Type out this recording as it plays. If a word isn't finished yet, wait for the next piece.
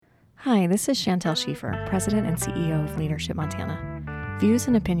Hi, this is Chantel Schiefer, President and CEO of Leadership Montana. Views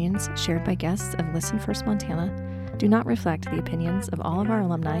and opinions shared by guests of Listen First Montana do not reflect the opinions of all of our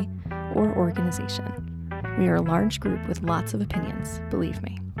alumni or organization. We are a large group with lots of opinions, believe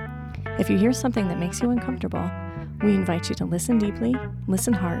me. If you hear something that makes you uncomfortable, we invite you to listen deeply,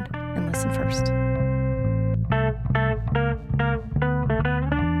 listen hard, and listen first.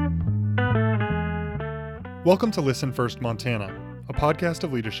 Welcome to Listen First Montana, a podcast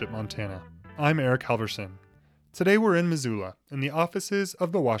of Leadership Montana. I'm Eric Halverson. Today we're in Missoula, in the offices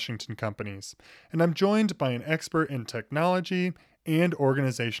of the Washington Companies, and I'm joined by an expert in technology and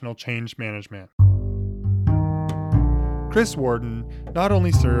organizational change management. Chris Warden not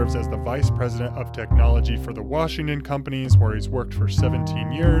only serves as the Vice President of Technology for the Washington Companies, where he's worked for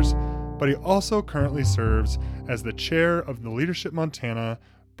 17 years, but he also currently serves as the Chair of the Leadership Montana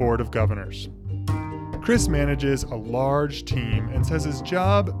Board of Governors. Chris manages a large team and says his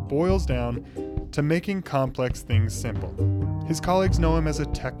job boils down to making complex things simple. His colleagues know him as a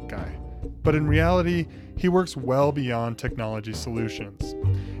tech guy, but in reality, he works well beyond technology solutions.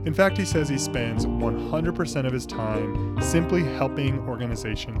 In fact, he says he spends 100% of his time simply helping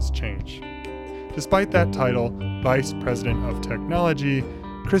organizations change. Despite that title, Vice President of Technology,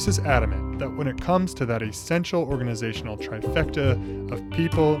 Chris is adamant that when it comes to that essential organizational trifecta of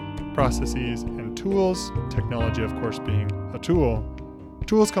people, processes, and tools, technology of course being a tool,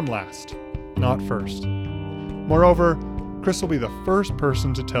 tools come last, not first. Moreover, Chris will be the first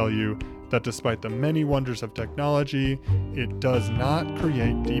person to tell you that despite the many wonders of technology, it does not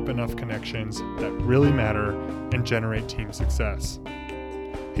create deep enough connections that really matter and generate team success.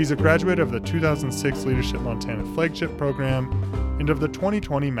 He's a graduate of the 2006 Leadership Montana Flagship Program and of the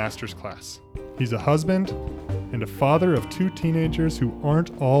 2020 Master's Class. He's a husband and a father of two teenagers who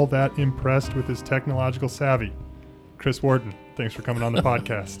aren't all that impressed with his technological savvy. Chris Warden, thanks for coming on the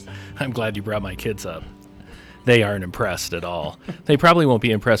podcast. I'm glad you brought my kids up. They aren't impressed at all. They probably won't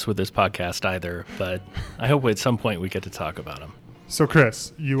be impressed with this podcast either, but I hope at some point we get to talk about them. So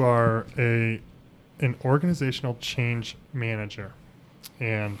Chris, you are an organizational change manager.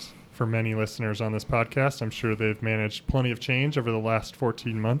 And for many listeners on this podcast, I'm sure they've managed plenty of change over the last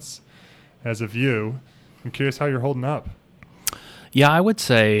 14 months. As of you, I'm curious how you're holding up. Yeah, I would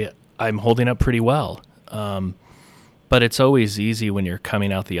say I'm holding up pretty well. But it's always easy when you're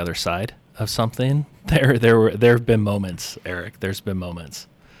coming out the other side of something. There have been moments, Eric. There's been moments.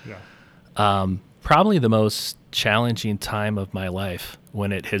 Yeah. Probably the most challenging time of my life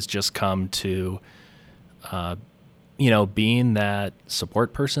when it has just come to being that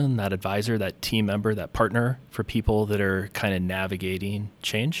support person, that advisor, that team member, that partner for people that are kind of navigating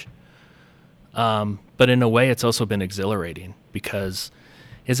change. But in a way, it's also been exhilarating because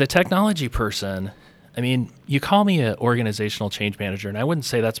as a technology person, I mean, you call me an organizational change manager, and I wouldn't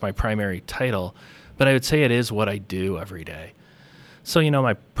say that's my primary title, but I would say it is what I do every day. So,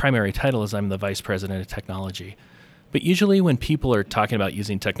 my primary title is I'm the Vice President of Technology. But usually when people are talking about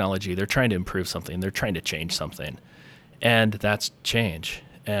using technology, they're trying to improve something. They're trying to change something. And that's change.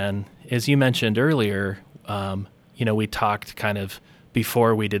 And as you mentioned earlier, we talked kind of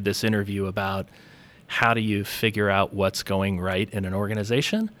before we did this interview about how do you figure out what's going right in an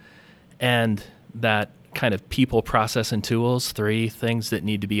organization, and that kind of people, process, and tools, three things that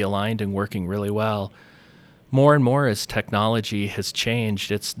need to be aligned and working really well. More and more as technology has changed,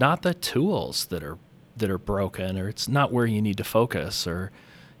 it's not the tools that are broken, or it's not where you need to focus, or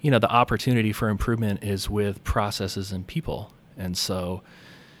the opportunity for improvement is with processes and people. And so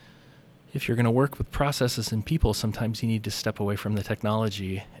if you're going to work with processes and people, sometimes you need to step away from the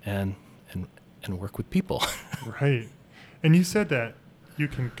technology and work with people. Right. And you said that you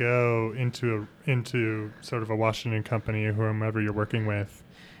can go into sort of a Washington company or whomever you're working with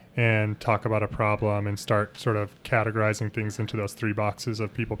and talk about a problem and start sort of categorizing things into those three boxes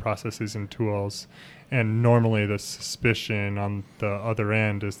of people, processes, and tools. And normally the suspicion on the other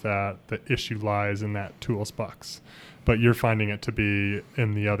end is that the issue lies in that tools box, but you're finding it to be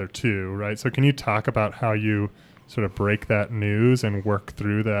in the other two, right? So can you talk about how you sort of break that news and work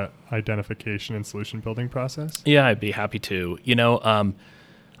through that identification and solution building process? Yeah, I'd be happy to.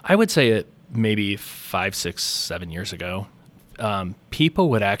 I would say it maybe 5, 6, 7 years ago, people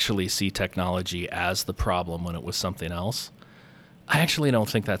would actually see technology as the problem when it was something else. I actually don't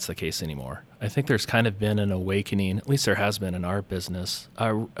think that's the case anymore. I think there's kind of been an awakening, at least there has been in our business,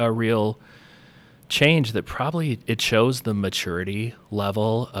 a real change that probably it shows the maturity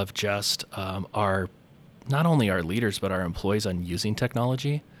level of just not only our leaders, but our employees on using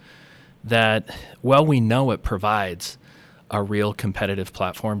technology. That, well, we know it provides a real competitive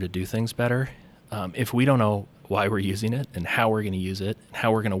platform to do things better. If we don't know why we're using it and how we're going to use it and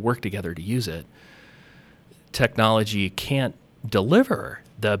how we're going to work together to use it, technology can't deliver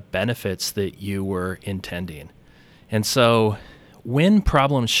the benefits that you were intending. And so when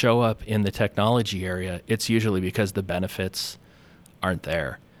problems show up in the technology area, it's usually because the benefits aren't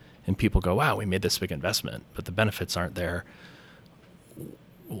there. And people go, wow, we made this big investment, but the benefits aren't there.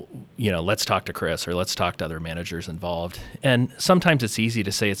 Let's talk to Chris, or let's talk to other managers involved. And sometimes it's easy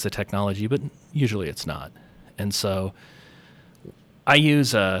to say it's the technology, but usually it's not. And so I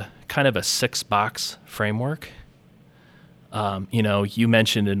use a kind of a 6-box framework. You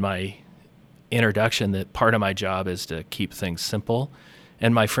mentioned in my introduction that part of my job is to keep things simple,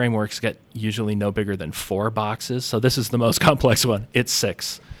 and my frameworks get usually no bigger than 4 boxes. So this is the most complex one. It's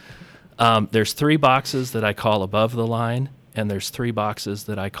 6. There's 3 boxes that I call above the line, and there's 3 boxes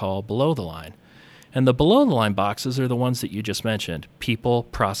that I call below the line. And the below the line boxes are the ones that you just mentioned: people,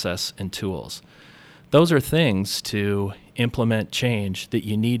 process, and tools. Those are things to implement change that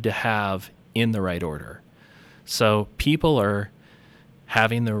you need to have in the right order. So people are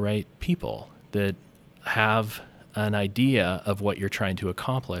having the right people that have an idea of what you're trying to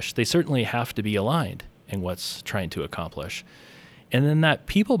accomplish. They certainly have to be aligned in what's trying to accomplish. And then that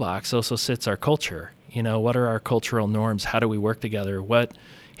people box also sits our culture. What are our cultural norms? How do we work together? What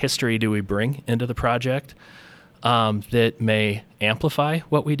history do we bring into the project that may amplify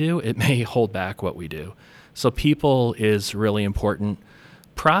what we do? It may hold back what we do. So people is really important.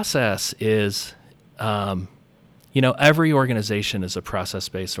 Process is, every organization is a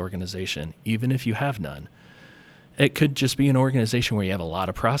process-based organization, even if you have none. It could just be an organization where you have a lot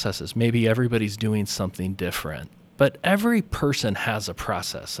of processes. Maybe everybody's doing something different, but every person has a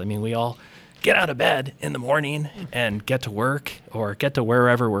process. I mean, we all get out of bed in the morning and get to work or get to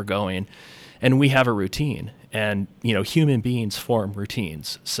wherever we're going, and we have a routine. And, human beings form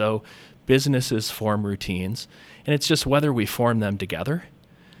routines. So businesses form routines, and it's just whether we form them together,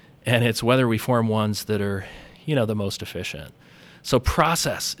 and it's whether we form ones that are, the most efficient. So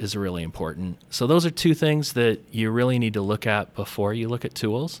process is really important. So those are 2 things that you really need to look at before you look at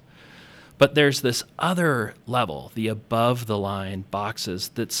tools. But there's this other level, the above the line boxes,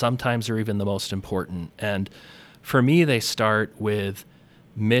 that sometimes are even the most important. And for me, they start with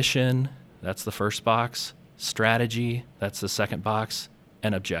mission, that's the first box, strategy, that's the second box,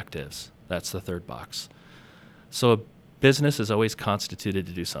 and objectives, that's the third box. So a business is always constituted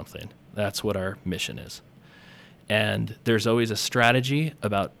to do something. That's what our mission is. And there's always a strategy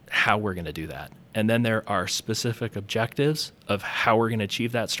about how we're going to do that. And then there are specific objectives of how we're going to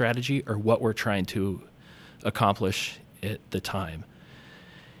achieve that strategy or what we're trying to accomplish at the time.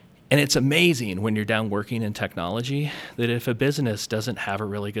 And it's amazing when you're down working in technology that if a business doesn't have a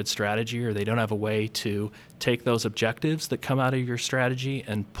really good strategy, or they don't have a way to take those objectives that come out of your strategy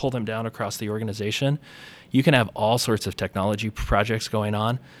and pull them down across the organization, you can have all sorts of technology projects going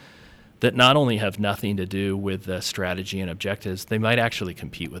on that not only have nothing to do with the strategy and objectives, they might actually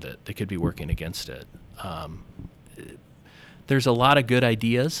compete with it. They could be working against it. There's a lot of good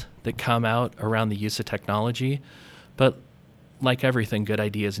ideas that come out around the use of technology, but like everything, good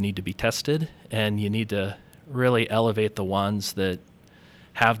ideas need to be tested, and you need to really elevate the ones that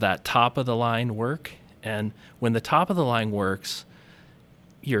have that top of the line work. And when the top of the line works,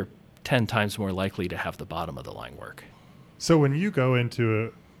 you're 10 times more likely to have the bottom of the line work. So when you go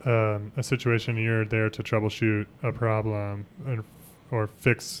into a situation, you're there to troubleshoot a problem or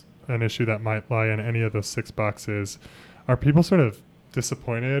fix an issue that might lie in any of those 6 boxes, are people sort of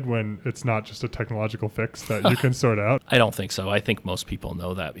disappointed when it's not just a technological fix that you can sort out? I don't think so. I think most people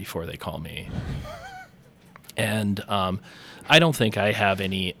know that before they call me. And I don't think I have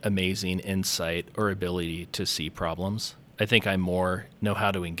any amazing insight or ability to see problems. I think I more know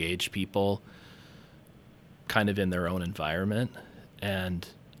how to engage people kind of in their own environment and,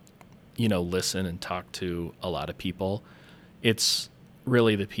 listen and talk to a lot of people. It's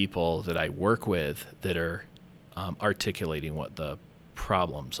really the people that I work with that are articulating what the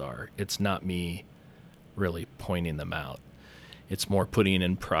problems are. It's not me really pointing them out. It's more putting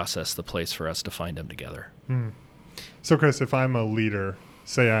in process the place for us to find them together. So Chris, if I'm a leader,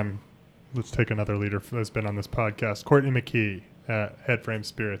 let's take another leader that's been on this podcast, Courtney McKee at Headframe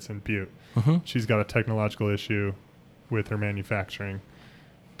Spirits in Butte. Mm-hmm. She's got a technological issue with her manufacturing.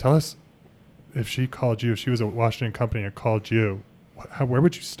 Tell us, if she called you, if she was a Washington company and called you, where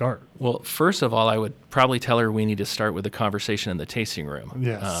would you start? Well, first of all, I would probably tell her we need to start with a conversation in the tasting room.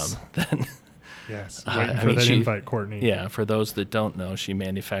 Yes. Then, yes. Waiting for that invite, Courtney. Yeah. For those that don't know, she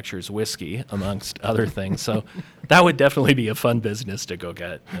manufactures whiskey, amongst other things. So that would definitely be a fun business to go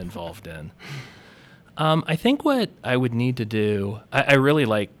get involved in. I think what I would need to do, I really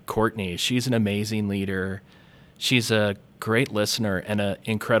like Courtney. She's an amazing leader, She's a great listener and an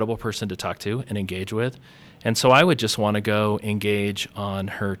incredible person to talk to and engage with. And so I would just want to go engage on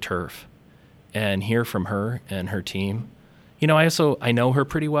her turf and hear from her and her team. I know her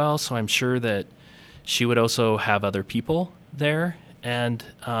pretty well, so I'm sure that she would also have other people there. And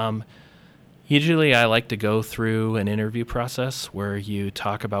usually I like to go through an interview process where you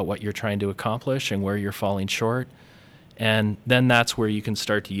talk about what you're trying to accomplish and where you're falling short. And then that's where you can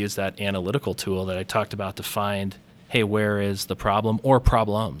start to use that analytical tool that I talked about to find, hey, where is the problem or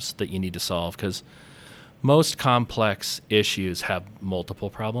problems that you need to solve? Because most complex issues have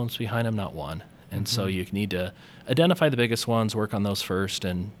multiple problems behind them, not one. And so you need to identify the biggest ones, work on those first,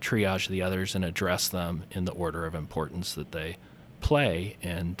 and triage the others and address them in the order of importance that they play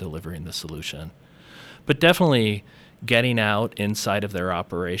in delivering the solution. But definitely getting out inside of their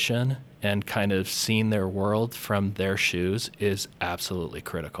operation and kind of seeing their world from their shoes is absolutely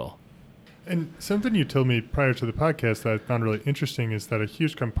critical. And something you told me prior to the podcast that I found really interesting is that a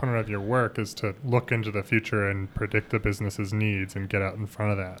huge component of your work is to look into the future and predict the business's needs and get out in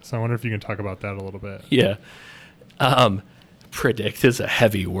front of that. So I wonder if you can talk about that a little bit. Yeah. Predict is a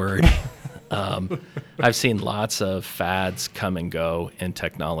heavy word. I've seen lots of fads come and go in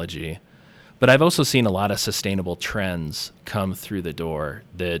technology, but I've also seen a lot of sustainable trends come through the door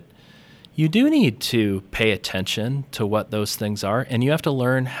that you do need to pay attention to what those things are, and you have to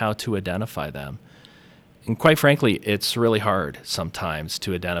learn how to identify them. And quite frankly, it's really hard sometimes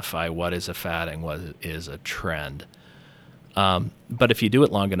to identify what is a fad and what is a trend. But if you do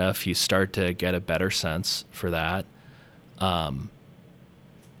it long enough, you start to get a better sense for that. And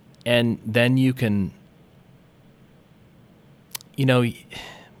then you can,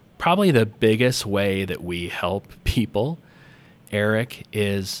 probably the biggest way that we help people, Eric,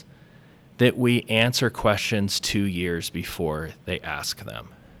 is that we answer questions 2 years before they ask them.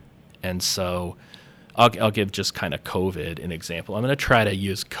 And so I'll give just kind of COVID an example. I'm going to try to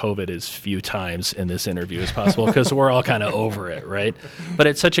use COVID as few times in this interview as possible because we're all kind of over it, right? But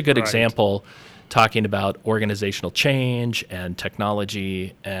it's such a good example talking about organizational change and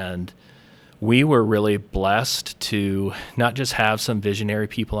technology. And we were really blessed to not just have some visionary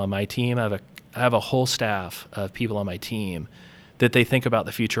people on my team. I have a whole staff of people on my team that they think about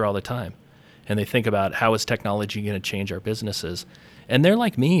the future all the time. And they think about how is technology going to change our businesses. And they're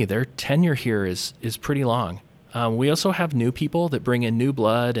like me. Their tenure here is pretty long. We also have new people that bring in new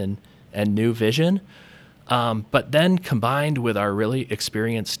blood and new vision. But then combined with our really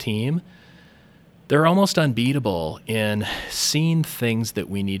experienced team, they're almost unbeatable in seeing things that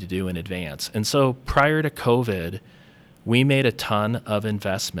we need to do in advance. And so prior to COVID, we made a ton of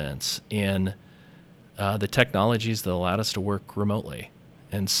investments in the technologies that allowed us to work remotely.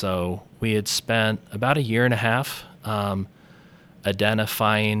 And so we had spent about a year and a half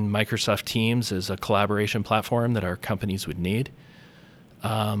identifying Microsoft Teams as a collaboration platform that our companies would need.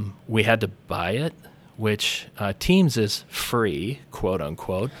 We had to buy it, which Teams is free, quote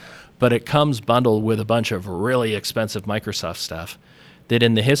unquote, but it comes bundled with a bunch of really expensive Microsoft stuff that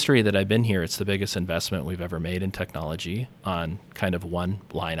in the history that I've been here, it's the biggest investment we've ever made in technology on kind of one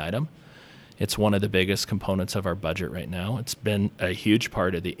line item. It's one of the biggest components of our budget right now. It's been a huge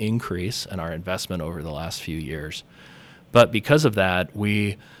part of the increase in our investment over the last few years. But because of that,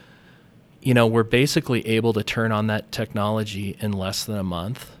 we're basically able to turn on that technology in less than a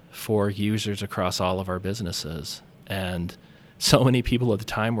month for users across all of our businesses. And so many people at the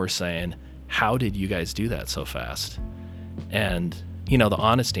time were saying, how did you guys do that so fast? And, the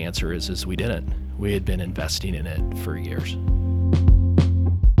honest answer is we didn't. We had been investing in it for years.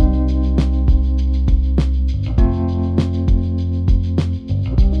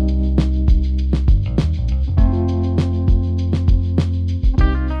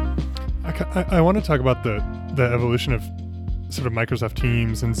 I want to talk about the evolution of sort of Microsoft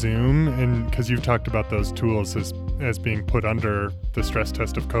Teams and Zoom, and because you've talked about those tools as being put under the stress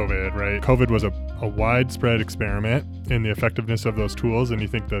test of COVID, right? COVID was a widespread experiment in the effectiveness of those tools, and you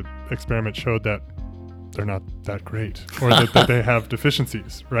think the experiment showed that they're not that great, or that they have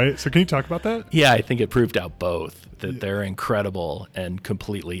deficiencies, right? So can you talk about that? Yeah, I think it proved out both, that they're incredible and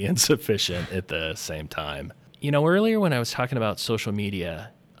completely insufficient at the same time. Earlier when I was talking about social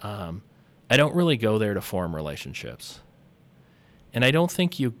media, I don't really go there to form relationships. And I don't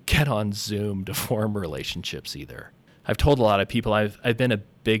think you get on Zoom to form relationships either. I've told a lot of people I've been a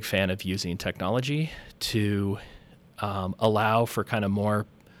big fan of using technology to allow for kind of more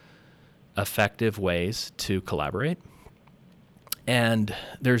effective ways to collaborate. And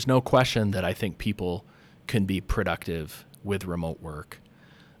there's no question that I think people can be productive with remote work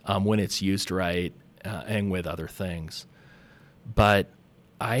when it's used right and with other things. But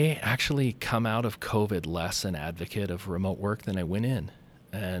I actually come out of COVID less an advocate of remote work than I went in.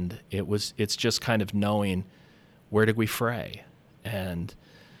 And it's just kind of knowing, where did we fray? And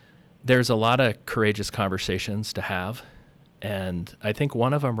there's a lot of courageous conversations to have. And I think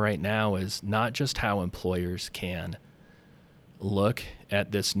one of them right now is not just how employers can look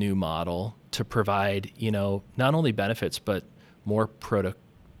at this new model to provide, not only benefits, but more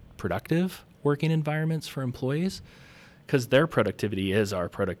productive working environments for employees, because their productivity is our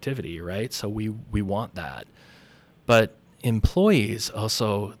productivity, right? So we want that. But employees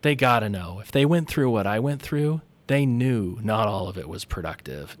also, they got to know, if they went through what I went through, they knew not all of it was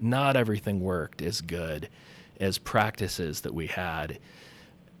productive. Not everything worked as good as practices that we had,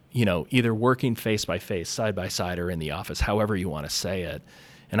 either working face by face, side by side, or in the office, however you want to say it.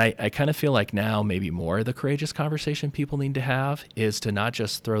 And I kind of feel like now maybe more the courageous conversation people need to have is to not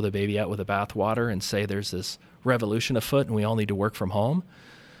just throw the baby out with the bathwater and say there's this revolution afoot and we all need to work from home.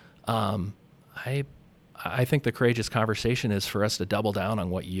 I think the courageous conversation is for us to double down on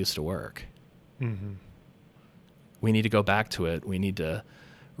what used to work. Mm-hmm. We need to go back to it. We need to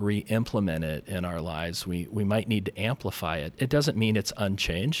re-implement it in our lives. We might need to amplify it. It doesn't mean it's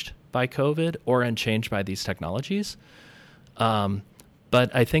unchanged by COVID or unchanged by these technologies.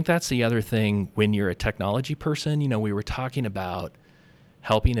 But I think that's the other thing when you're a technology person. We were talking about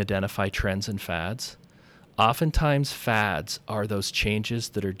helping identify trends and fads. Oftentimes fads are those changes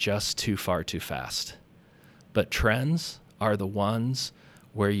that are just too far too fast. But trends are the ones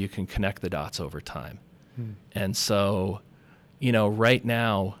where you can connect the dots over time. And so, right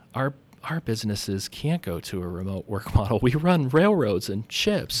now, our businesses can't go to a remote work model. We run railroads and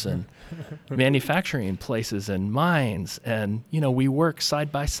ships and manufacturing places and mines, and, we work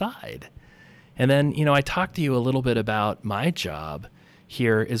side by side. And then, I talked to you a little bit about my job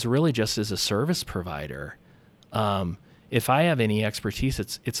here is really just as a service provider. If I have any expertise,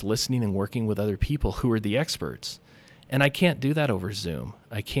 it's listening and working with other people who are the experts. And I can't do that over Zoom.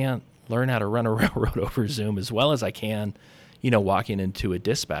 I can't learn how to run a railroad over Zoom as well as I can, walking into a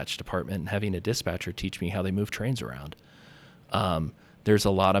dispatch department and having a dispatcher teach me how they move trains around. There's a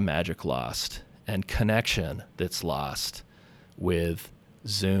lot of magic lost and connection that's lost with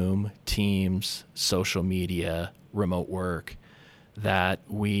Zoom, Teams, social media, remote work, that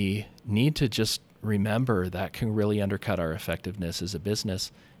we need to just remember that can really undercut our effectiveness as a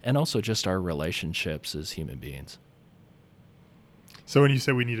business and also just our relationships as human beings. So when you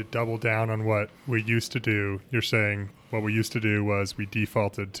say we need to double down on what we used to do, you're saying what we used to do was we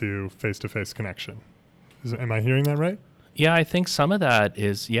defaulted to face-to-face connection. Am I hearing that right? Yeah, I think some of that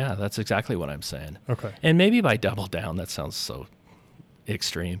is, that's exactly what I'm saying. Okay. And maybe by double down, that sounds so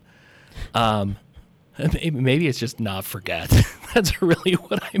extreme. Maybe it's just not forget. That's really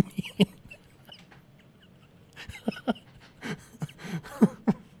what I mean.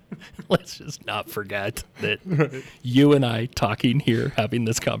 Let's just not forget that you and I talking here, having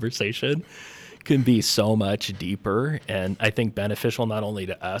this conversation, can be so much deeper and I think beneficial not only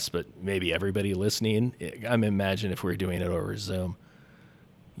to us, but maybe everybody listening. Imagine if we were doing it over Zoom.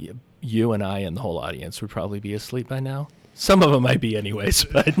 You and I and the whole audience would probably be asleep by now. Some of them might be anyways,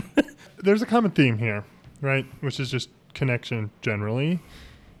 but... There's a common theme here, right? Which is just connection generally.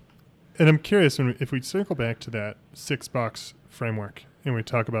 And I'm curious, if we circle back to that 6-box framework and we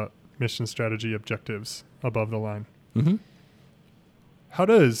talk about mission, strategy, objectives above the line. Mm-hmm. How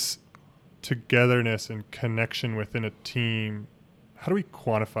does togetherness and connection within a team, how do we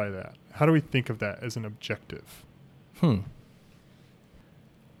quantify that? How do we think of that as an objective?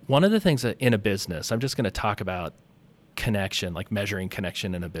 One of the things that in a business, I'm just going to talk about connection, like measuring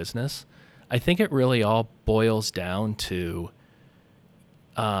connection in a business. I think it really all boils down to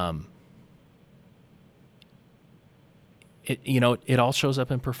it all shows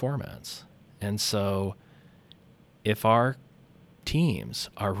up in performance. And so if our teams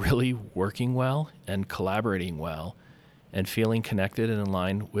are really working well and collaborating well and feeling connected and in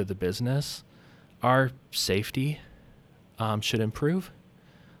line with the business, our safety should improve.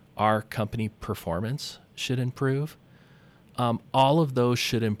 Our company performance should improve. All of those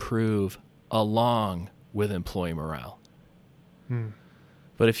should improve along with employee morale.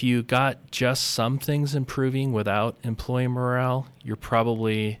 But if you got just some things improving without employee morale, you're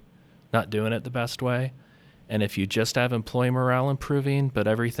probably not doing it the best way. And if you just have employee morale improving, but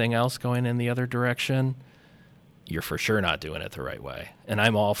everything else going in the other direction, you're for sure not doing it the right way. And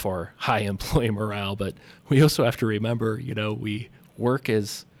I'm all for high employee morale, but we also have to remember, work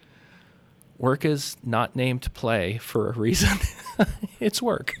is not named play for a reason. It's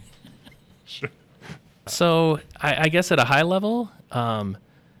work. Sure. So I guess at a high level,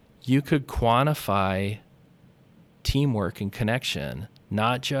 you could quantify teamwork and connection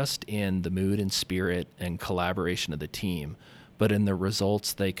not just in the mood and spirit and collaboration of the team, but in the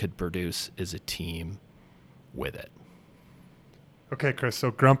results they could produce as a team with it. Okay, Chris, so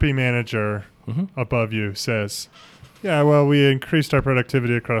grumpy manager above you says, yeah, well, we increased our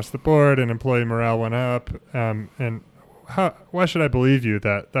productivity across the board and employee morale went up. And why should I believe you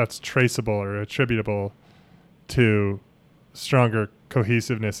that that's traceable or attributable to stronger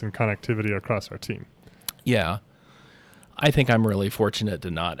cohesiveness and connectivity across our team? Yeah. I think I'm really fortunate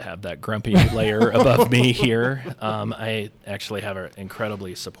to not have that grumpy layer above me here. I actually have an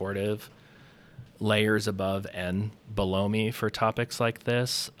incredibly supportive layers above and below me for topics like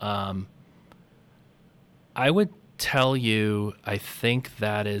this. I would tell you, I think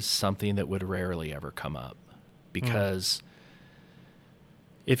that is something that would rarely ever come up, because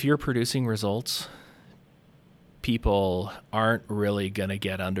if you're producing results, people aren't really going to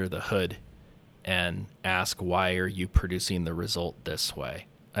get under the hood and ask, why are you producing the result this way?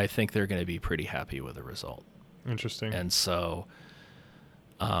 I think they're going to be pretty happy with the result. Interesting. And so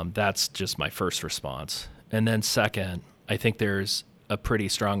that's just my first response. And then second, I think there's a pretty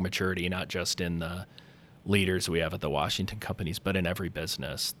strong maturity, not just in the leaders we have at the Washington companies, but in every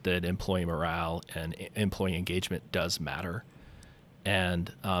business, that employee morale and employee engagement does matter.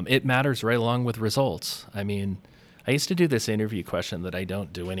 And it matters right along with results. I mean, I used to do this interview question that I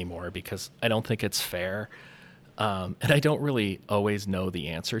don't do anymore because I don't think it's fair. And I don't really always know the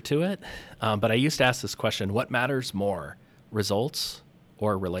answer to it. But I used to ask this question: what matters more, results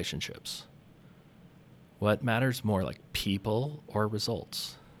or relationships? What matters more, like people or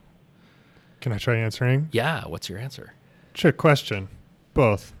results? Can I try answering? Yeah. What's your answer? Trick question.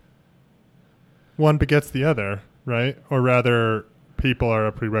 Both. One begets the other, right? Or rather, people are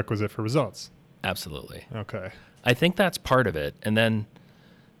a prerequisite for results. Absolutely. Okay. I think that's part of it. And then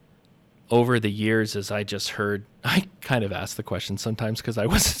over the years, as I just heard, I kind of asked the question sometimes because I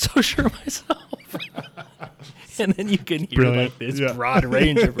wasn't so sure myself. And then you can hear like this broad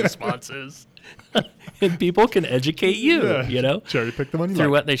range of responses. And people can educate you, you know, cherry pick the one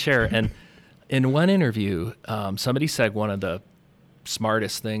through what they share. And in one interview, somebody said one of the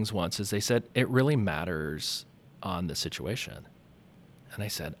smartest things once is they said, it really matters on the situation. And I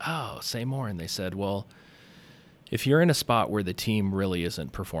said, oh, say more. And they said, well, if you're in a spot where the team really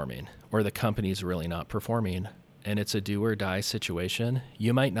isn't performing or the company's really not performing and it's a do or die situation,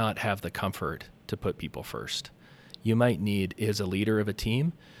 you might not have the comfort to put people first. You might need, as a leader of a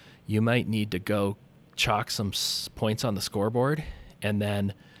team, you might need to go chalk some points on the scoreboard and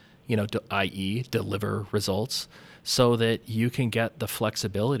then, you know, i.e. deliver results so that you can get the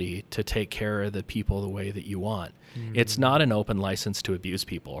flexibility to take care of the people the way that you want. Mm-hmm. It's not an open license to abuse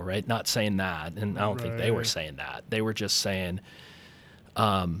people, right? Not saying that. And I don't think they were saying that. They were just saying,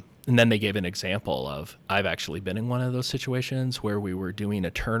 and then they gave an example of, I've actually been in one of those situations where we were doing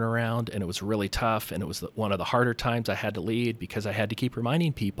a turnaround and it was really tough. And it was one of the harder times I had to lead because I had to keep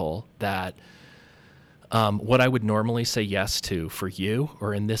reminding people that what I would normally say yes to for you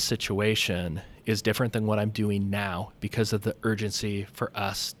or in this situation is different than what I'm doing now because of the urgency for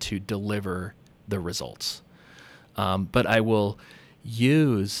us to deliver the results. But I will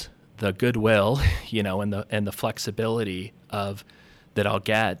use the goodwill, you know, and the flexibility of that I'll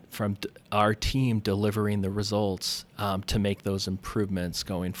get from our team delivering the results to make those improvements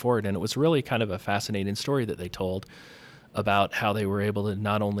going forward. And it was really kind of a fascinating story that they told about how they were able to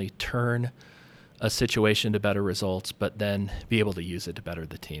not only turn a situation to better results, but then be able to use it to better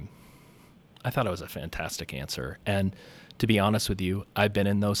the team. I thought it was a fantastic answer. And to be honest with you, I've been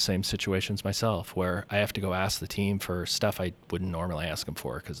in those same situations myself where I have to go ask the team for stuff I wouldn't normally ask them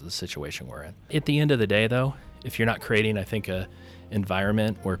for because of the situation we're in. At the end of the day, though, if you're not creating, I think, a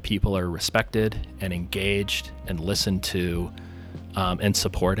environment where people are respected and engaged and listened to and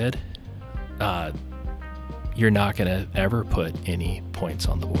supported, you're not going to ever put any points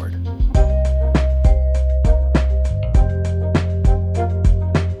on the board.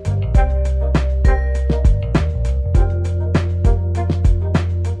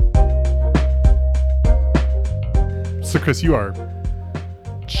 So, Chris, you are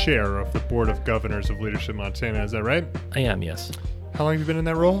chair of the Board of Governors of Leadership Montana, is that right? I am, yes. How long have you been in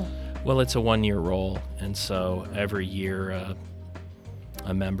that role? Well, it's a 1-year role, and so every year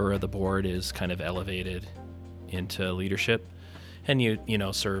a member of the board is kind of elevated into leadership, and you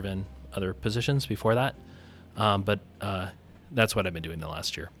serve in other positions before that, but that's what I've been doing the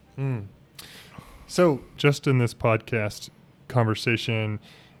last year. So just in this podcast conversation,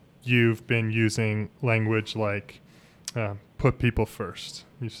 you've been using language like put people first.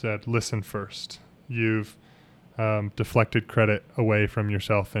 You said listen first. You've deflected credit away from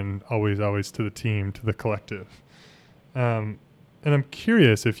yourself and always to the team, to the collective. And I'm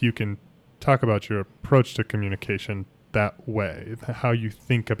curious if you can talk about your approach to communication that way, how you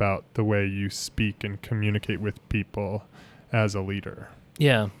think about the way you speak and communicate with people as a leader.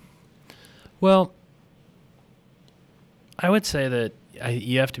 Yeah. Well, I would say that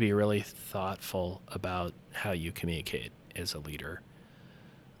you have to be really thoughtful about how you communicate as a leader.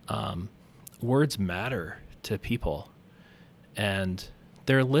 Words matter to people, and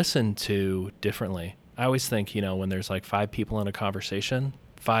they're listened to differently. I always think, when there's like 5 people in a conversation,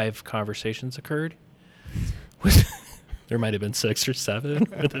 5 conversations occurred. There might have been 6 or 7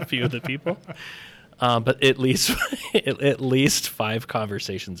 with a few of the people. But at least 5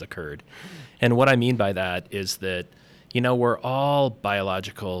 conversations occurred. And what I mean by that is that, we're all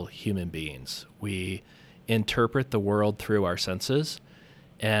biological human beings. We interpret the world through our senses,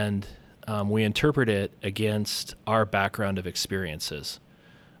 and we interpret it against our background of experiences,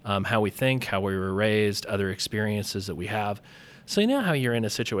 how we think, how we were raised, other experiences that we have. So how you're in a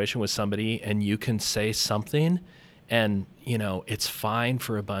situation with somebody and you can say something and, it's fine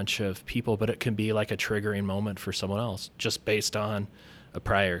for a bunch of people, but it can be like a triggering moment for someone else just based on a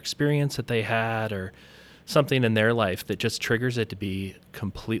prior experience that they had or something in their life that just triggers it to be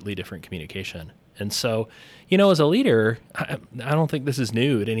completely different communication. And so, as a leader, I don't think this is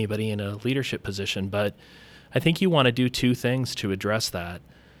new to anybody in a leadership position, but I think you want to do 2 things to address that.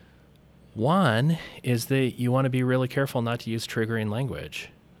 One is that you want to be really careful not to use triggering language.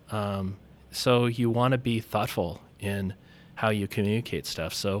 So you want to be thoughtful in how you communicate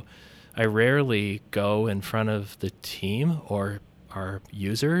stuff. So I rarely go in front of the team or our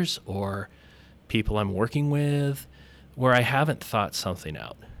users or people I'm working with where I haven't thought something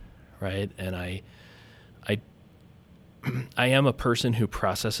out, right? And I am a person who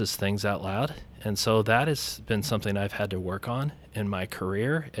processes things out loud. And so that has been something I've had to work on in my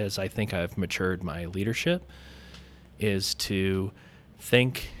career as I think I've matured my leadership, is to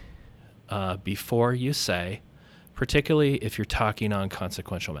think before you say, particularly if you're talking on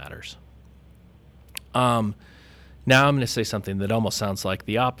consequential matters. Now I'm going to say something that almost sounds like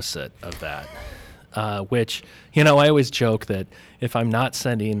the opposite of that, which, I always joke that if I'm not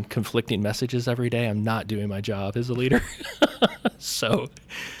sending conflicting messages every day, I'm not doing my job as a leader. So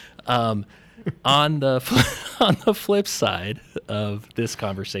on the flip side of this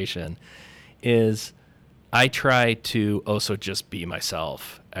conversation is I try to also just be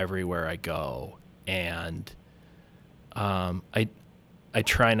myself everywhere I go. And I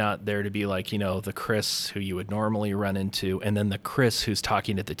try not there to be like, the Chris who you would normally run into, and then the Chris who's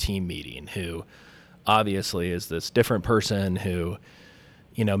talking at the team meeting, who obviously is this different person who,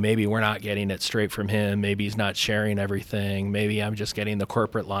 maybe we're not getting it straight from him. Maybe he's not sharing everything. Maybe I'm just getting the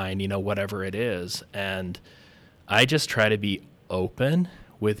corporate line, whatever it is. And I just try to be open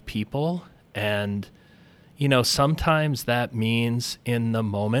with people. And, sometimes that means in the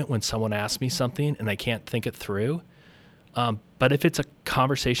moment when someone asks me something and I can't think it through. But if it's a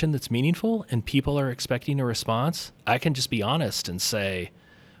conversation that's meaningful and people are expecting a response, I can just be honest and say,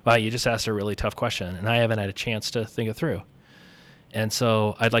 wow, you just asked a really tough question and I haven't had a chance to think it through. And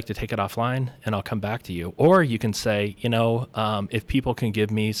so I'd like to take it offline and I'll come back to you. Or you can say, if people can give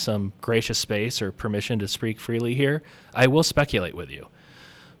me some gracious space or permission to speak freely here, I will speculate with you.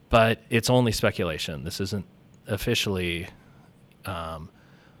 But it's only speculation. This isn't officially,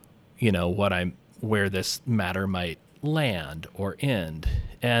 where this matter might land or end.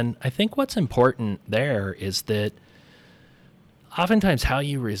 And I think what's important there is that oftentimes how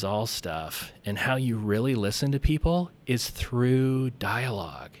you resolve stuff and how you really listen to people is through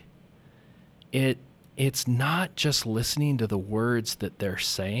dialogue. It's not just listening to the words that they're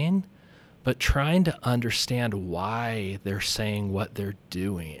saying, but trying to understand why they're saying what they're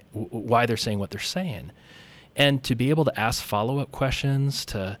doing, why they're saying what they're saying. And to be able to ask follow-up questions,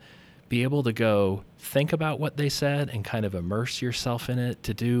 to be able to go think about what they said and kind of immerse yourself in it,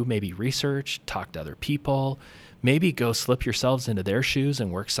 to do maybe research, talk to other people, maybe go slip yourselves into their shoes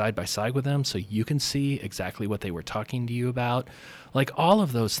and work side by side with them so you can see exactly what they were talking to you about. Like all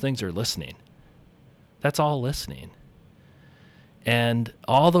of those things are listening. That's all listening. And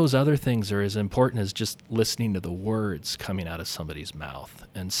all those other things are as important as just listening to the words coming out of somebody's mouth.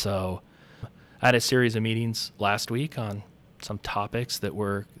 And so I had a series of meetings last week on some topics that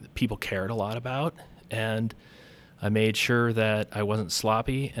people cared a lot about. And I made sure that I wasn't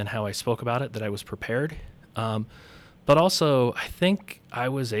sloppy in how I spoke about it, that I was prepared. But also, I think I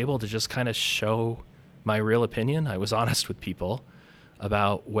was able to just kind of show my real opinion. I was honest with people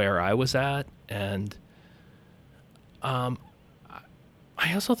about where I was at. And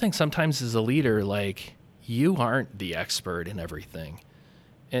I also think sometimes as a leader, like, you aren't the expert in everything.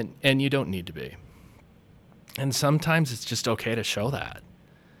 And you don't need to be. And sometimes it's just okay to show that.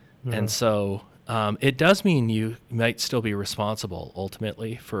 Yeah. And so it does mean you might still be responsible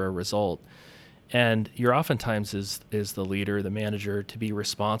ultimately for a result. And you're oftentimes is the leader, the manager, to be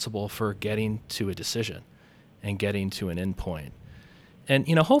responsible for getting to a decision and getting to an endpoint. And,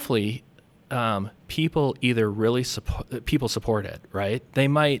 hopefully people either really support it, right? They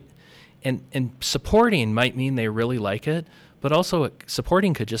might, and supporting might mean they really like it, but also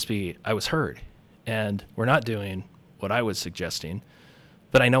supporting could just be, I was heard and we're not doing what I was suggesting,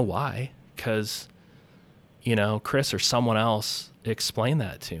 but I know why, because, Chris or someone else explained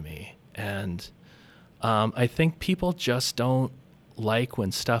that to me. And I think people just don't like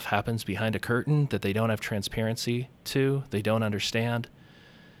when stuff happens behind a curtain that they don't have transparency to, they don't understand.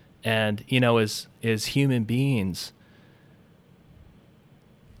 And, as human beings,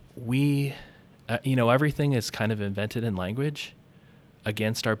 we, everything is kind of invented in language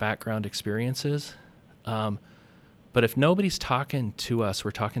against our background experiences. But if nobody's talking to us,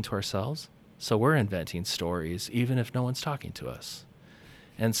 we're talking to ourselves. So we're inventing stories, even if no one's talking to us.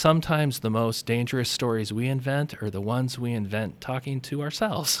 And sometimes the most dangerous stories we invent are the ones we invent talking to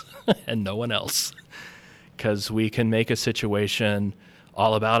ourselves and no one else. Because we can make a situation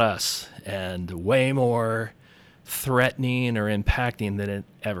all about us and way more threatening or impacting than it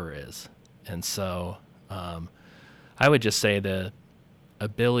ever is. And so I would just say the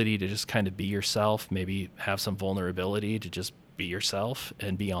ability to just kind of be yourself, maybe have some vulnerability to just be yourself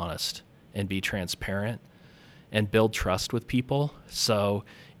and be honest and be transparent and build trust with people. So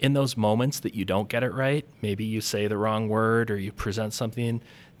in those moments that you don't get it right, maybe you say the wrong word or you present something,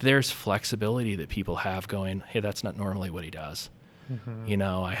 there's flexibility that people have going, hey, that's not normally what he does. Mm-hmm.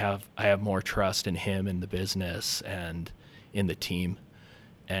 I have more trust in him and the business and in the team.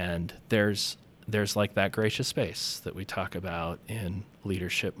 And there's like that gracious space that we talk about in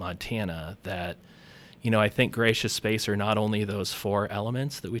Leadership Montana that, I think gracious space are not only those 4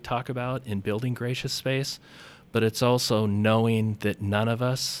 elements that we talk about in building gracious space, but it's also knowing that none of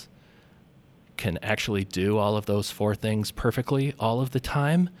us can actually do all of those 4 things perfectly all of the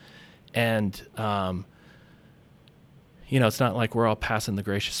time. And, it's not like we're all passing the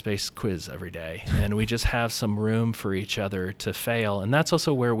gracious space quiz every day, and we just have some room for each other to fail. And that's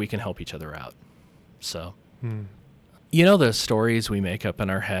also where we can help each other out. So, the stories we make up in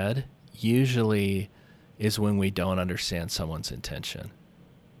our head usually is when we don't understand someone's intention.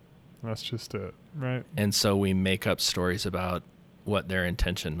 That's just it, right? And so we make up stories about what their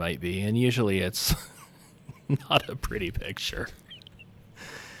intention might be, and usually it's not a pretty picture.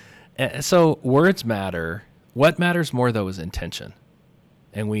 And so words matter. What matters more, though, is intention.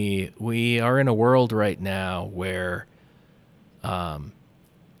 And we are in a world right now where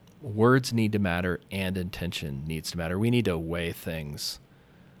words need to matter and intention needs to matter. We need to weigh things.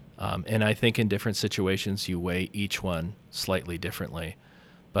 And I think in different situations, you weigh each one slightly differently.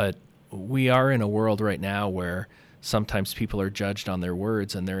 But we are in a world right now where sometimes people are judged on their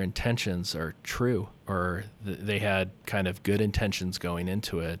words and their intentions are true, or they had kind of good intentions going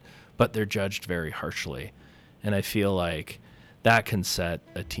into it, but they're judged very harshly. And I feel like that can set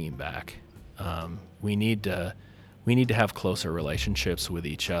a team back. We need to have closer relationships with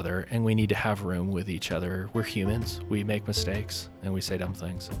each other, and we need to have room with each other. We're humans. We make mistakes, and we say dumb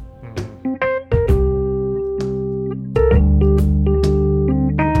things.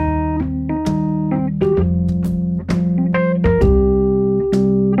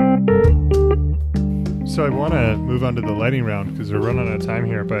 So I want to move on to the lightning round because we're running out of time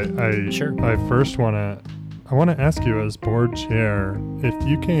here. But Sure. I first want to ask you as board chair if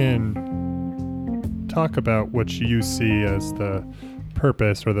you can talk about what you see as the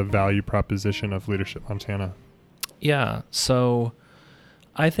purpose or the value proposition of Leadership Montana. Yeah. So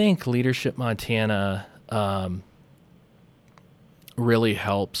I think Leadership Montana really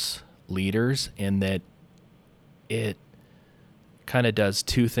helps leaders in that it kind of does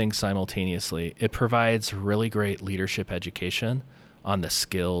 2 things simultaneously. It provides really great leadership education on the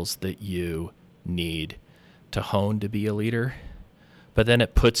skills that you need to hone to be a leader, but then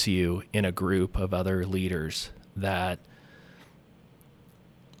it puts you in a group of other leaders that,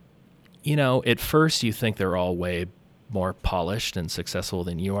 at first you think they're all way more polished and successful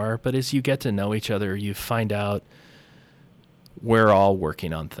than you are, but as you get to know each other, you find out we're all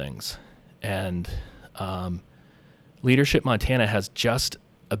working on things. And Leadership Montana has just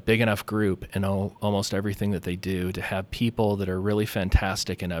a big enough group in almost everything that they do to have people that are really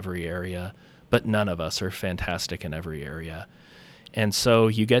fantastic in every area, but none of us are fantastic in every area. And so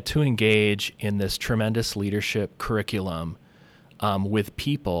you get to engage in this tremendous leadership curriculum with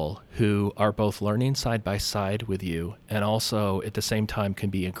people who are both learning side by side with you and also at the same time can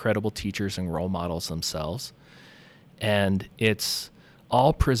be incredible teachers and role models themselves. And it's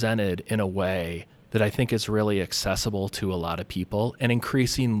all presented in a way that I think is really accessible to a lot of people. And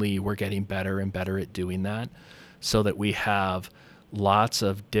increasingly, we're getting better and better at doing that so that we have lots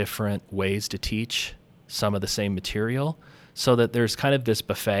of different ways to teach some of the same material, so that there's kind of this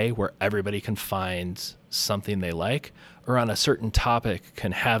buffet where everybody can find something they like, or on a certain topic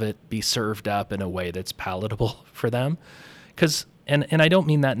can have it be served up in a way that's palatable for them. Because, and I don't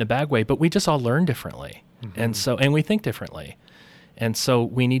mean that in a bad way, but we just all learn differently. And we think differently. And so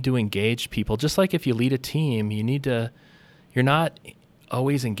we need to engage people. Just like if you lead a team, you're not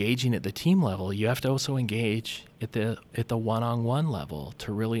always engaging at the team level. You have to also engage at the one-on-one level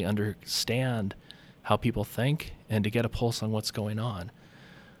to really understand how people think and to get a pulse on what's going on.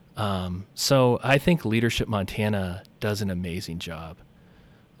 So I think Leadership Montana does an amazing job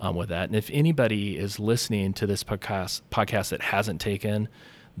with that. And if anybody is listening to this podcast that hasn't taken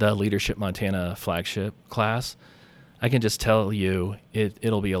the Leadership Montana flagship class, I can just tell you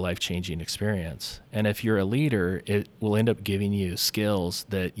it'll be a life-changing experience. And if you're a leader, it will end up giving you skills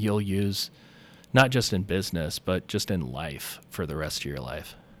that you'll use not just in business, but just in life for the rest of your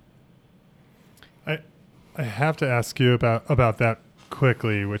life. I have to ask you about that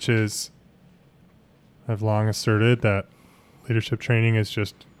quickly, which is, I've long asserted that leadership training is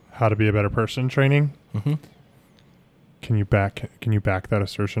just how to be a better person training. Mm-hmm. Can you back that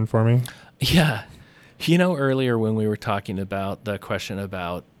assertion for me? Yeah. Earlier when we were talking about the question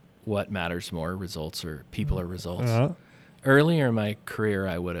about what matters more, results or people or results, earlier in my career,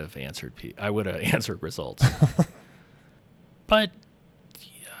 I would have answered results. But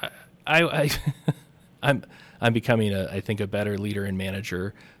I'm becoming I think a better leader and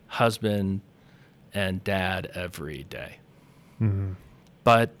manager, husband and dad every day. Mm-hmm.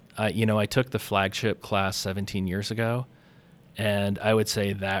 But I took the flagship class 17 years ago, and I would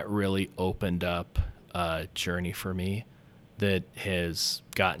say that really opened up a journey for me that has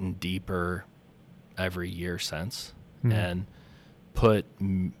gotten deeper every year since, and put,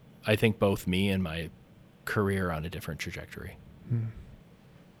 I think, both me and my career on a different trajectory.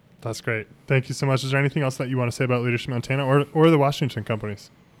 That's great. Thank you so much. Is there anything else that you want to say about Leadership Montana or the Washington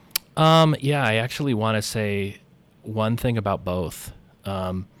companies? Yeah, I actually want to say one thing about both.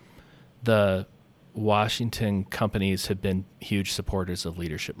 The Washington companies have been huge supporters of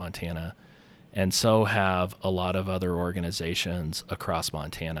Leadership Montana, and so have a lot of other organizations across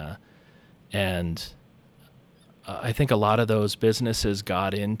Montana. And I think a lot of those businesses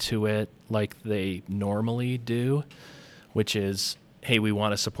got into it like they normally do, which is, hey, we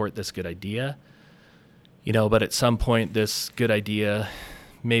want to support this good idea, but at some point this good idea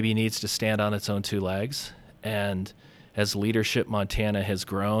maybe needs to stand on its own two legs. And as Leadership Montana has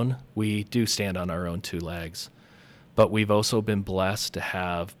grown, we do stand on our own two legs. But we've also been blessed to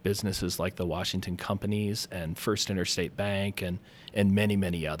have businesses like the Washington companies and First Interstate Bank and many,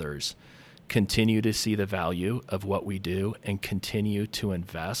 many others continue to see the value of what we do and continue to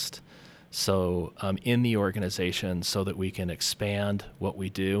invest in the organization so that we can expand what we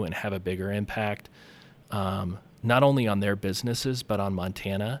do and have a bigger impact, not only on their businesses, but on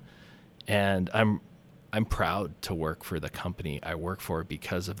Montana. And I'm proud to work for the company I work for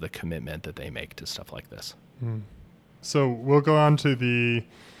because of the commitment that they make to stuff like this. So we'll go on to the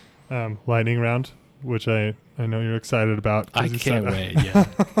lightning round, which I know you're excited about. I can't wait, yeah.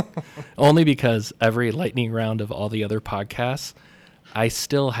 Only because every lightning round of all the other podcasts, I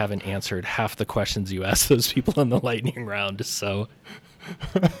still haven't answered half the questions you asked those people in the lightning round. So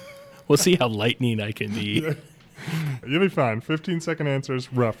we'll see how lightning I can be. You'll be fine. 15-second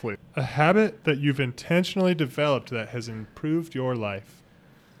answers, roughly. A habit that you've intentionally developed that has improved your life.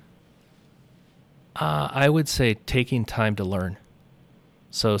 I would say taking time to learn.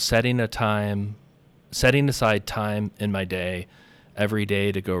 So setting aside time in my day every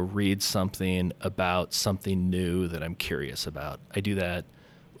day to go read something about something new that I'm curious about. I do that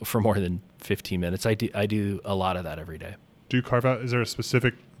for more than 15 minutes. I do a lot of that every day. Do you carve out, is there a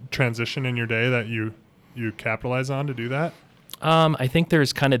specific transition in your day that you capitalize on to do that? I think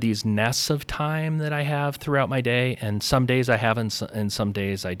there's kind of these nests of time that I have throughout my day, and some days I have and some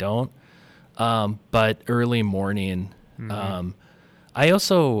days I don't. But early morning, I'm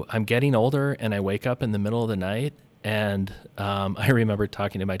getting older and I wake up in the middle of the night, and I remember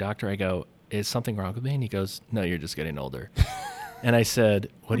talking to my doctor. I go, is something wrong with me? And he goes, no, you're just getting older. And I said,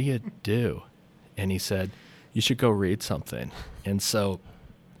 what do you do? And he said, you should go read something. And so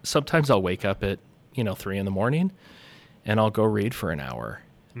sometimes I'll wake up at 3 a.m. and I'll go read for an hour.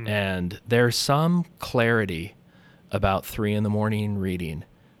 And there's some clarity about 3 a.m. reading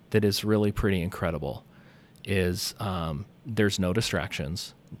that is really pretty incredible. There's no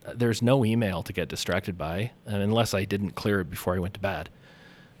distractions. there's no email to get distracted by, unless I didn't clear it before I went to bed.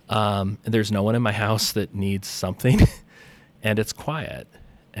 There's no one in my house that needs something, and it's quiet.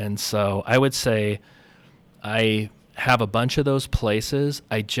 And so I would say I have a bunch of those places.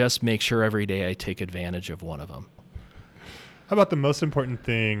 I just make sure every day I take advantage of one of them. How about the most important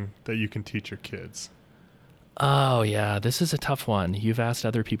thing that you can teach your kids? Oh, yeah, this is a tough one. You've asked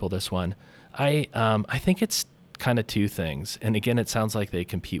other people this one. I think it's kind of two things. And again, it sounds like they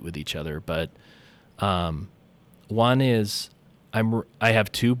compete with each other. But one is I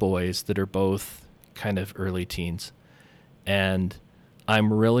have two boys that are both kind of early teens. And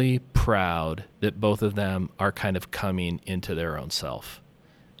I'm really proud that both of them are kind of coming into their own self.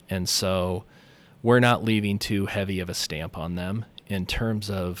 And so we're not leaving too heavy of a stamp on them in terms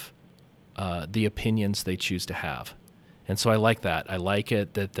of the opinions they choose to have. And so I like that. I like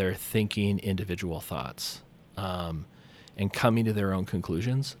it that they're thinking individual thoughts and coming to their own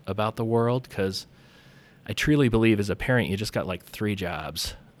conclusions about the world, because I truly believe as a parent, you just got like 3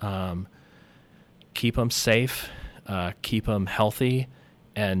 jobs. Keep them safe, keep them healthy,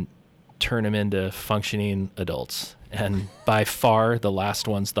 and turn them into functioning adults. And by far, the last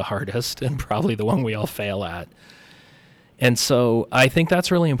one's the hardest and probably the one we all fail at. And so I think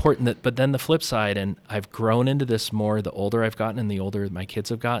that's really important. But then the flip side, and I've grown into this more the older I've gotten and the older my kids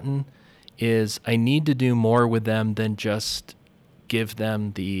have gotten, is I need to do more with them than just give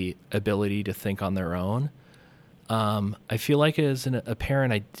them the ability to think on their own. I feel like as a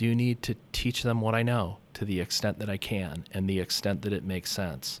parent, I do need to teach them what I know to the extent that I can and the extent that it makes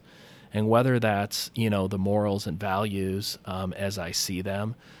sense. And whether that's, the morals and values as I see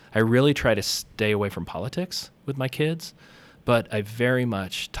them, I really try to stay away from politics with my kids, but I very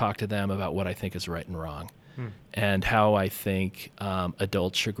much talk to them about what I think is right and wrong and how I think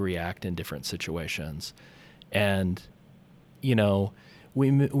adults should react in different situations. And,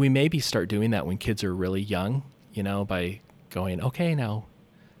 we maybe start doing that when kids are really young, by going, okay, now,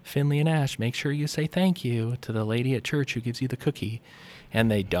 Finley and Ash, make sure you say thank you to the lady at church who gives you the cookie. And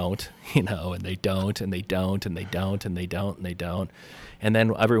they don't, and they don't, and they don't, and they don't, and they don't, and they don't. And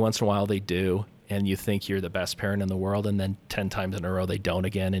then every once in a while they do, and you think you're the best parent in the world, and then 10 times in a row they don't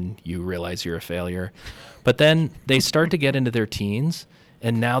again, and you realize you're a failure. But then they start to get into their teens,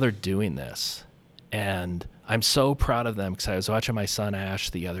 and now they're doing this. And I'm so proud of them, because I was watching my son Ash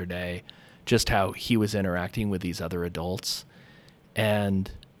the other day, just how he was interacting with these other adults.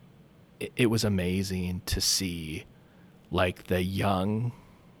 And it was amazing to see like the young,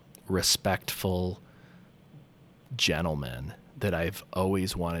 respectful gentleman that I've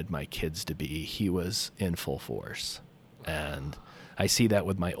always wanted my kids to be. He was in full force. And I see that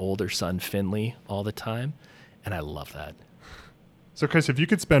with my older son, Finley, all the time. And I love that. So, Chris, if you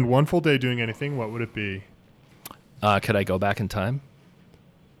could spend one full day doing anything, what would it be? Could I go back in time?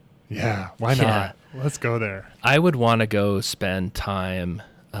 Yeah, why not? Let's go there. I would want to go spend time,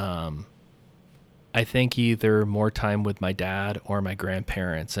 I think either more time with my dad or my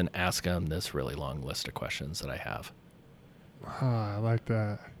grandparents and ask them this really long list of questions that I have. I like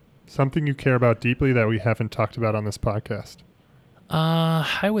that. Something you care about deeply that we haven't talked about on this podcast?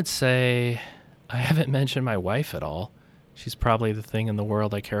 I would say I haven't mentioned my wife at all. She's probably the thing in the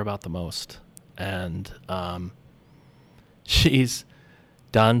world I care about the most. And she's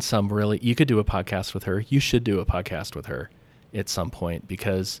done some really, you could do a podcast with her. You should do a podcast with her at some point,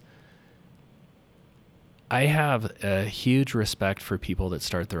 because I have a huge respect for people that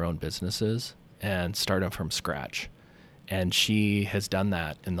start their own businesses and start them from scratch. And she has done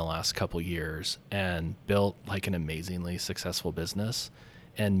that in the last couple years and built like an amazingly successful business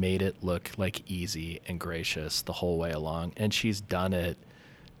and made it look like easy and gracious the whole way along. And she's done it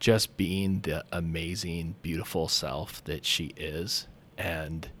just being the amazing, beautiful self that she is.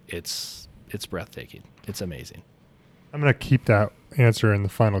 And it's breathtaking. It's amazing. I'm going to keep that answer in the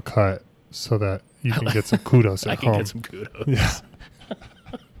final cut so that you can get some kudos at home. I can get some kudos. Yeah.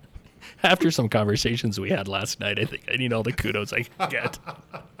 After some conversations we had last night, I think I need all the kudos I can get.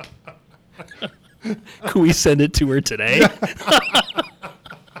 Can we send it to her today?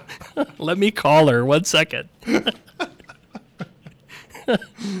 Let me call her 1 second.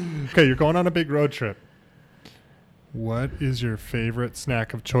 Okay, you're going on a big road trip. What is your favorite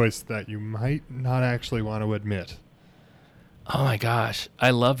snack of choice that you might not actually want to admit? Oh my gosh,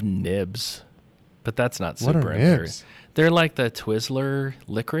 I love nibs, but that's not What super are nibs? They're like the Twizzler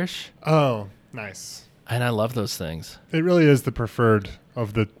licorice, Oh, nice. and I love those things. It really is the preferred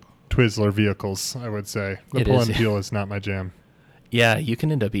of the Twizzler vehicles, I would say. The It pull is. and peel is not my jam. Yeah, you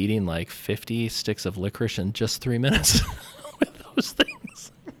can end up eating like 50 sticks of licorice in just 3 minutes with those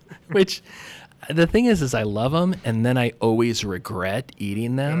things, which The thing is I love them, and then I always regret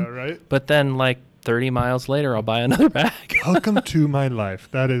eating them. Yeah, right? But then, like 30 miles later, I'll buy another bag. Welcome to my life.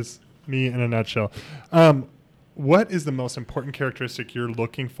 That is me in a nutshell. What is the most important characteristic you're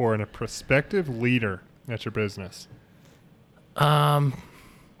looking for in a prospective leader at your business? Oh,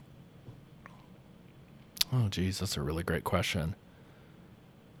 geez, that's a really great question.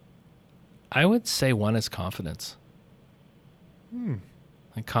 I would say one is confidence.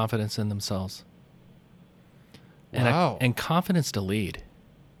 Like confidence in themselves. Wow. And confidence to lead.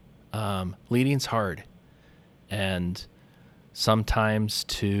 Leading's hard. And sometimes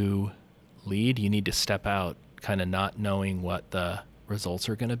to lead, you need to step out, kind of not knowing what the results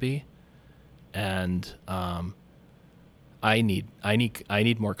are going to be. And I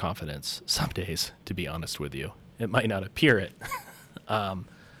need more confidence some days, to be honest with you. It might not appear it.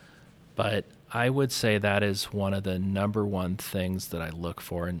 But I would say that is one of the number one things that I look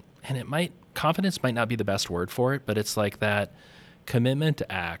for. And confidence might not be the best word for it, but it's like that commitment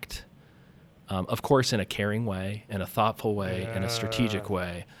to act, of course, in a caring way, in a thoughtful way, in a strategic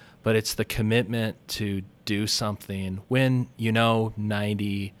way. But it's the commitment to do something when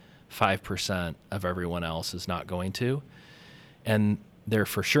 95% of everyone else is not going to. And they're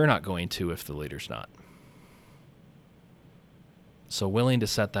for sure not going to if the leader's not. So willing to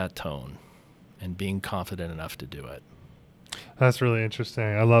set that tone and being confident enough to do it. That's really interesting.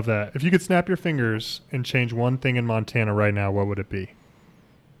 I love that. If you could snap your fingers and change one thing in Montana right now, what would it be?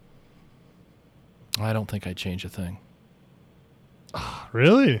 I don't think I'd change a thing.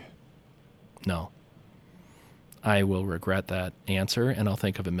 Really? No. I will regret that answer, and I'll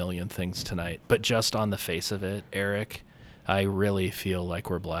think of a million things tonight. But just on the face of it, Eric, I really feel like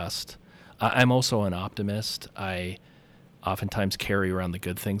we're blessed. I'm also an optimist. I oftentimes carry around the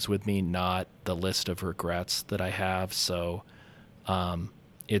good things with me, not the list of regrets that I have. So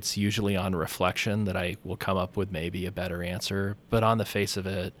it's usually on reflection that I will come up with maybe a better answer. But on the face of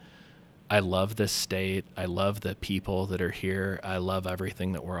it, I love this state. I love the people that are here. I love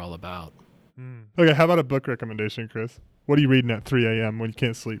everything that we're all about. Okay, how about a book recommendation, Chris? What are you reading at 3 a.m. when you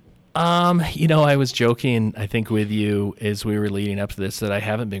can't sleep? I was joking, I think, with you as we were leading up to this that I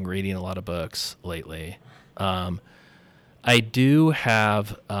haven't been reading a lot of books lately. I do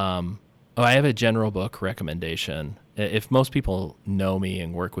have, I have a general book recommendation. If most people know me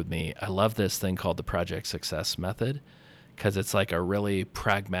and work with me, I love this thing called the Project Success Method because it's like a really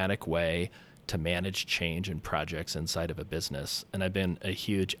pragmatic way to manage change in projects inside of a business. And I've been a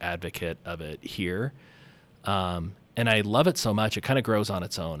huge advocate of it here. And I love it so much. It kind of grows on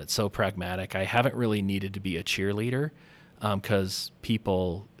its own. It's so pragmatic. I haven't really needed to be a cheerleader because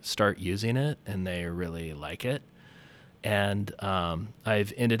people start using it and they really like it. And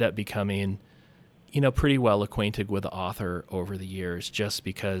I've ended up becoming, pretty well acquainted with the author over the years just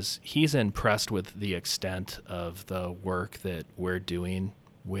because he's impressed with the extent of the work that we're doing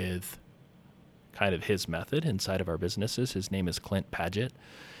with kind of his method inside of our businesses. His name is Clint Padgett.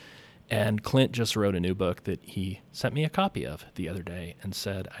 And Clint just wrote a new book that he sent me a copy of the other day and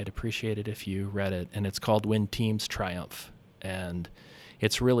said, I'd appreciate it if you read it. And it's called When Teams Triumph. And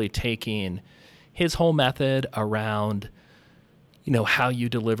it's really taking his whole method around, how you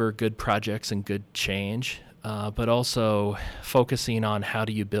deliver good projects and good change, but also focusing on how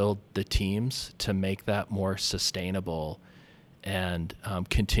do you build the teams to make that more sustainable and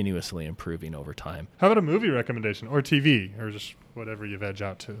continuously improving over time. How about a movie recommendation or TV or just whatever you veg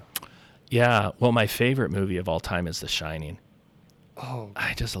out to? Yeah, well, my favorite movie of all time is The Shining. Oh,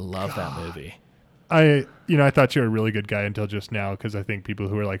 I just love that movie. I thought you were a really good guy until just now because I think people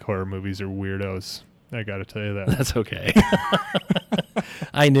who are like horror movies are weirdos. I got to tell you that. That's okay.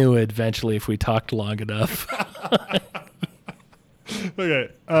 I knew eventually if we talked long enough. Okay.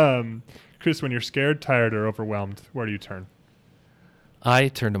 Chris, when you're scared, tired, or overwhelmed, where do you turn? I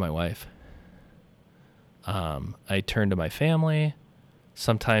turn to my wife. I turn to my family.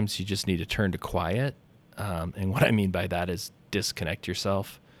 Sometimes you just need to turn to quiet. And what I mean by that is disconnect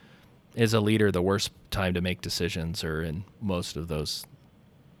yourself. As a leader, the worst time to make decisions are in most of those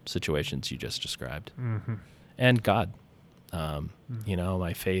situations you just described. Mm-hmm. And God.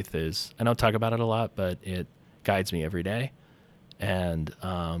 My faith is, I don't talk about it a lot, but it guides me every day. And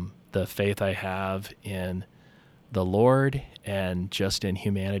the faith I have in the Lord and just in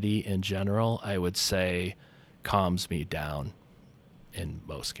humanity in general, I would say calms me down in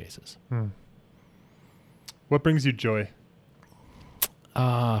most cases. What brings you joy?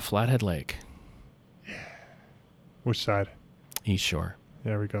 Flathead Lake. Which side? East Shore.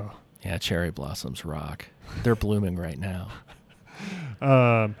 There we go. Yeah, cherry blossoms rock. They're blooming right now.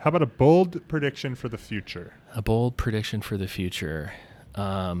 How about a bold prediction for the future? A bold prediction for the future.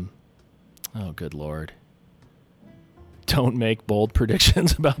 Oh, good Lord. Don't make bold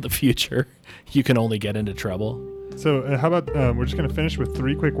predictions about the future. You can only get into trouble. So how about we're just going to finish with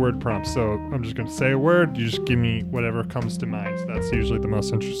 3 quick word prompts. So I'm just going to say a word. You just give me whatever comes to mind. So that's usually the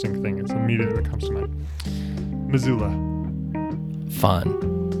most interesting thing. It's immediately what comes to mind. Missoula. Fun.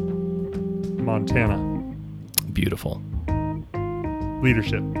 Montana. Beautiful.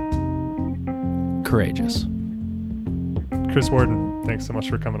 Leadership. Courageous. Chris Warden, thanks so much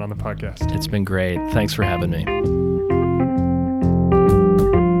for coming on the podcast. It's been great. Thanks for having me.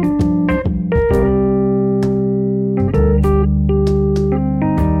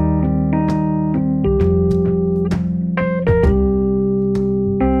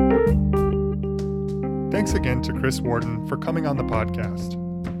 Thanks again to Chris Warden for coming on the podcast.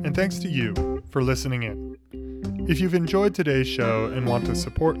 And thanks to you for listening in. If you've enjoyed today's show and want to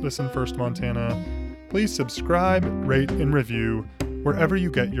support Listen First Montana, please subscribe, rate, and review wherever you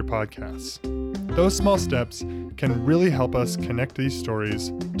get your podcasts. Those small steps can really help us connect these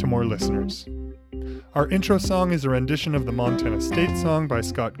stories to more listeners. Our intro song is a rendition of the Montana State Song by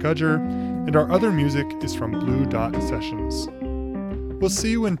Scott Gudger, and our other music is from Blue Dot Sessions. We'll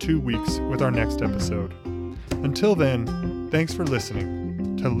see you in 2 weeks with our next episode. Until then, thanks for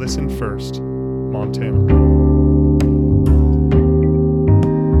listening to Listen First, Montana.